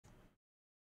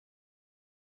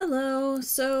Hello,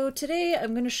 so today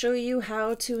I'm going to show you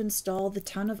how to install the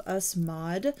Town of Us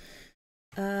mod.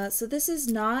 So this is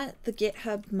not the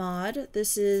GitHub mod,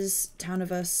 this is Town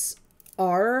of Us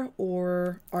R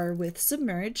or R with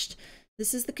Submerged.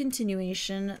 This is the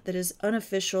continuation that is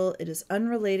unofficial, it is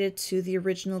unrelated to the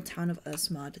original Town of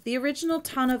Us mod. The original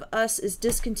Town of Us is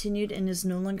discontinued and is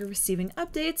no longer receiving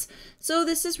updates, so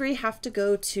this is where you have to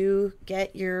go to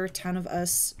get your Town of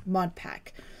Us mod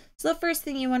pack. So the first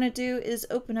thing you want to do is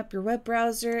open up your web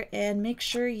browser and make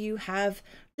sure you have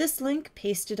this link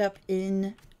pasted up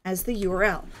in as the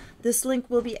URL. This link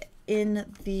will be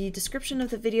in the description of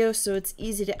the video, so it's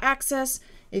easy to access.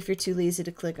 If you're too lazy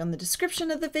to click on the description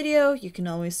of the video, you can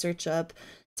always search up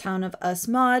Town of Us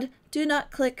mod. Do not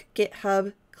click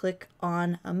GitHub, click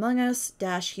on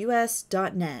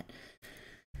amongus-us.net.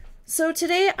 So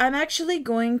today I'm actually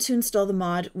going to install the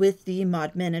mod with the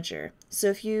mod manager. So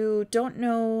if you don't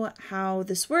know how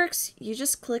this works, you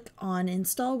just click on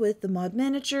install with the mod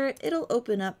manager. It'll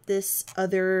open up this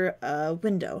other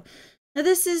window. Now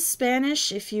this is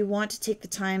Spanish. If you want to take the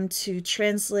time to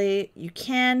translate, you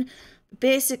can.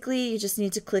 Basically, you just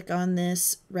need to click on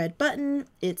this red button.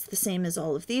 It's the same as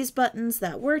all of these buttons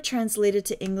that were translated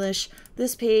to English.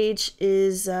 This page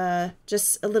is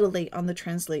just a little late on the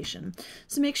translation.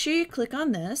 So make sure you click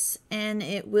on this and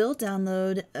it will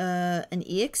download an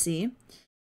exe.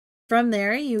 From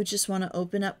there, you just want to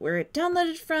open up where it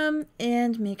downloaded from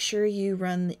and make sure you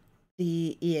run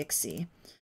the exe.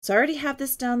 So I already have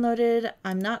this downloaded.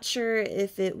 I'm not sure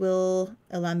if it will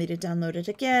allow me to download it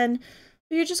again.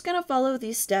 You're just going to follow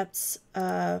these steps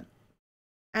as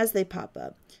they pop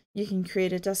up. You can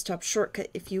create a desktop shortcut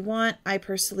if you want. I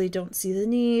personally don't see the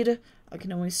need. I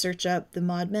can always search up the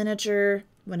mod manager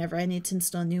whenever I need to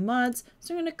install new mods.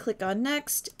 So I'm going to click on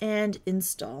next and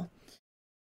install.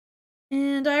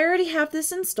 And I already have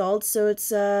this installed, so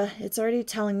it's already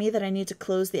telling me that I need to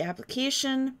close the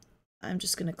application. I'm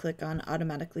just going to click on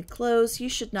automatically close. You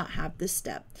should not have this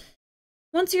step.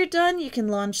 Once you're done, you can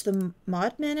launch the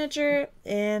mod manager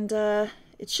and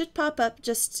it should pop up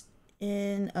just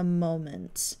in a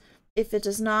moment. If it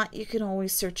does not, you can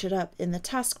always search it up in the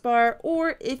taskbar,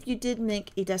 or if you did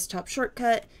make a desktop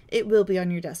shortcut, it will be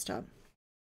on your desktop.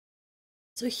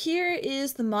 So here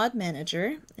is the mod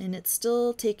manager and it's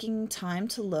still taking time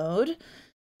to load.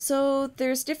 So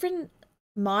there's different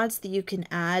mods that you can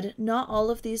add. Not all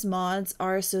of these mods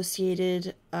are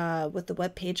associated with the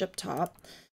web page up top.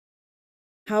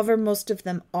 However, most of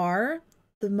them are.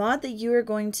 The mod that you are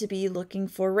going to be looking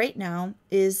for right now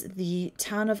is the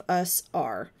Town of Us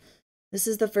R. This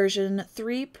is the version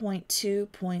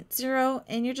 3.2.0,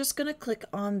 and you're just going to click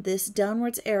on this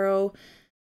downwards arrow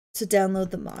to download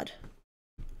the mod.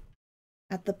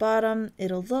 At the bottom,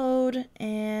 it'll load,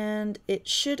 and it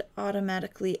should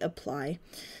automatically apply.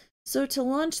 So to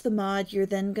launch the mod, you're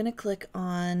then going to click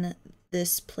on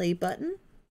this play button.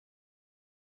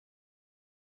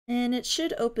 And it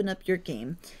should open up your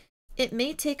game. It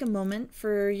may take a moment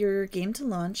for your game to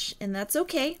launch, and that's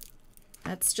okay.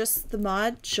 That's just the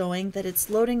mod showing that it's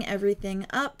loading everything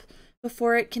up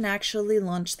before it can actually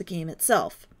launch the game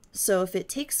itself. So if it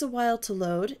takes a while to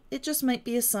load, it just might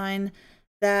be a sign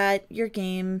that your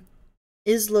game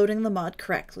is loading the mod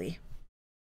correctly.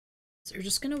 So we're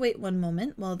just going to wait one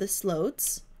moment while this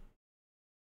loads.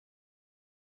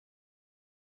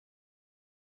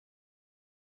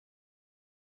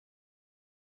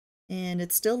 And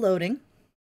it's still loading.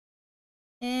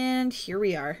 And here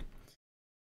we are.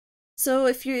 So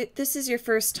if this is your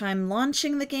first time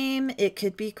launching the game, it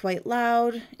could be quite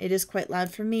loud. It is quite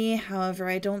loud for me. However,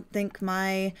 I don't think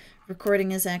my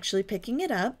recording is actually picking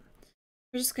it up.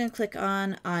 We're just going to click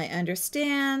on I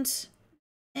understand.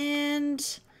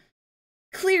 And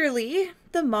clearly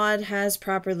the mod has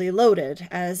properly loaded,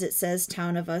 as it says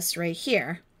Town of Us right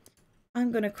here.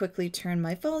 I'm going to quickly turn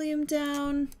my volume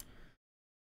down.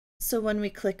 So when we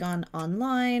click on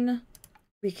online,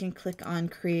 we can click on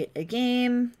create a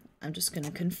game. I'm just going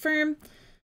to confirm.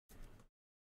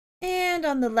 And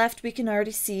on the left, we can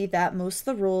already see that most of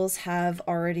the rules have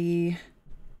already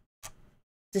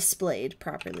displayed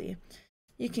properly.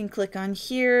 You can click on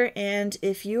here, and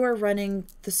if you are running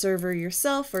the server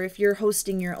yourself, or if you're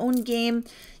hosting your own game,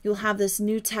 you'll have this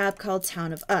new tab called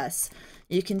Town of Us.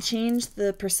 You can change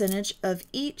the percentage of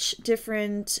each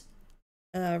different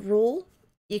rule.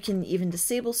 You can even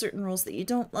disable certain rules that you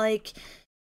don't like.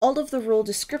 All of the rule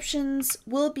descriptions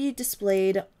will be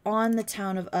displayed on the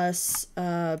Town of Us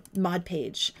mod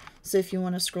page. So if you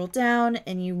want to scroll down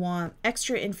and you want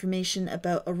extra information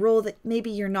about a rule that maybe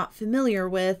you're not familiar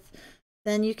with,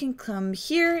 then you can come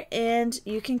here and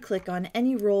you can click on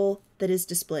any role that is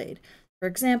displayed. For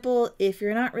example, if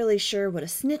you're not really sure what a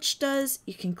snitch does,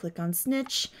 you can click on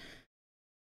snitch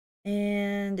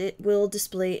and it will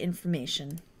display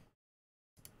information.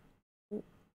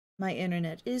 My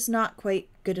internet is not quite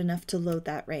good enough to load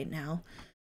that right now.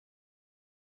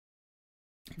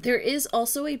 There is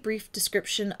also a brief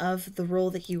description of the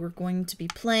role that you are going to be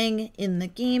playing in the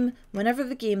game whenever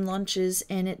the game launches,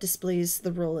 and it displays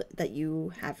the role that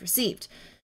you have received.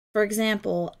 For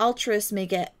example, Altruists may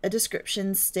get a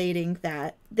description stating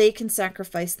that they can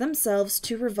sacrifice themselves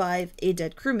to revive a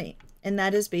dead crewmate, and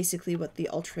that is basically what the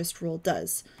Altruist role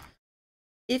does.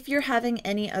 If you're having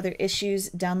any other issues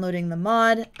downloading the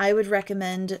mod, I would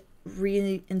recommend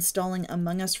reinstalling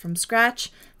Among Us from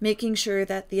scratch, making sure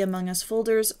that the Among Us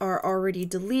folders are already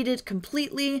deleted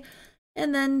completely,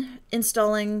 and then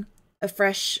installing a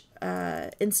fresh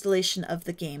installation of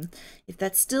the game. If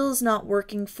that still is not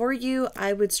working for you,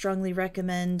 I would strongly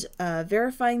recommend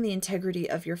verifying the integrity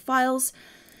of your files.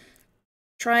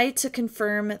 Try to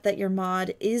confirm that your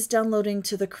mod is downloading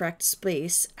to the correct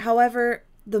space. However,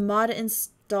 the mod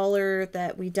installer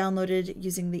that we downloaded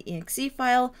using the exe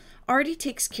file already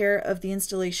takes care of the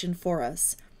installation for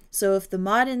us. So if the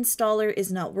mod installer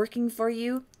is not working for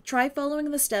you, try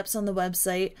following the steps on the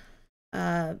website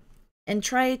and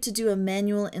try to do a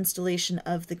manual installation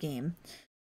of the game.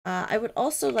 I would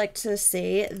also like to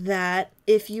say that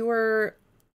if you are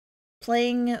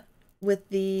playing with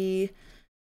the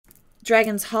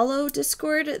Dragon's Hollow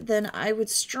Discord, then I would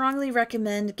strongly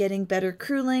recommend getting better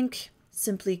crew link.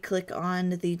 Simply click on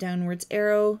the downwards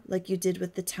arrow like you did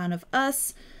with the Town of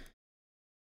Us,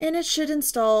 and it should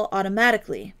install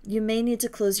automatically. You may need to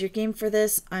close your game for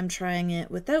this. I'm trying it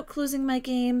without closing my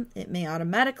game. It may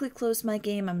automatically close my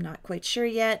game. I'm not quite sure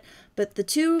yet, but the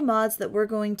two mods that we're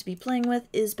going to be playing with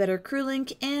is Better Crew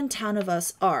Link and Town of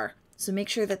Us are. So make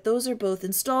sure that those are both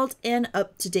installed and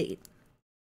up to date.